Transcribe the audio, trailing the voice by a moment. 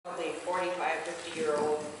45,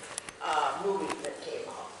 50-year-old movie that came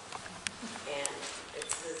out. And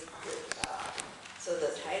it's this, so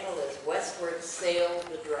the title is Westward Sail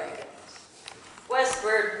the Dragons.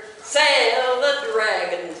 Westward sail the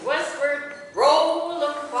dragons, westward roll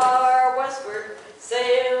afar, westward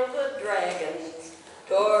sail the dragons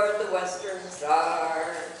toward the western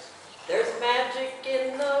star. There's magic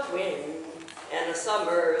in the wind and a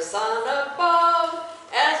summer sun above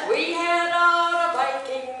as we head out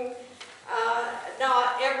a-biking.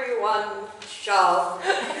 Now everyone shove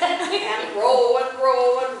and row and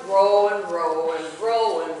row and row and row and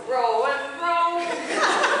row and row and row and row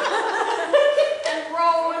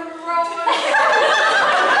and row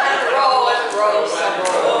and row and row some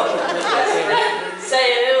more. Westward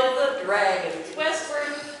sail the dragons,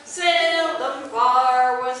 westward sail them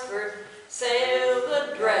far, westward sail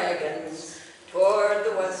the dragons toward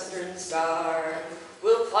the western star.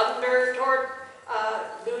 We'll thunder toward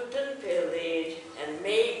loot and pillage, and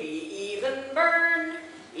maybe even burn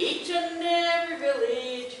each and every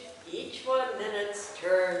village, each one in its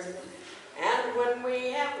turn. And when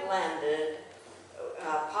we have landed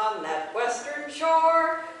upon that western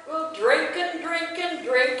shore, we'll drink and drink and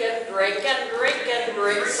drink and drink and drink and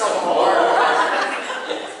drink some more.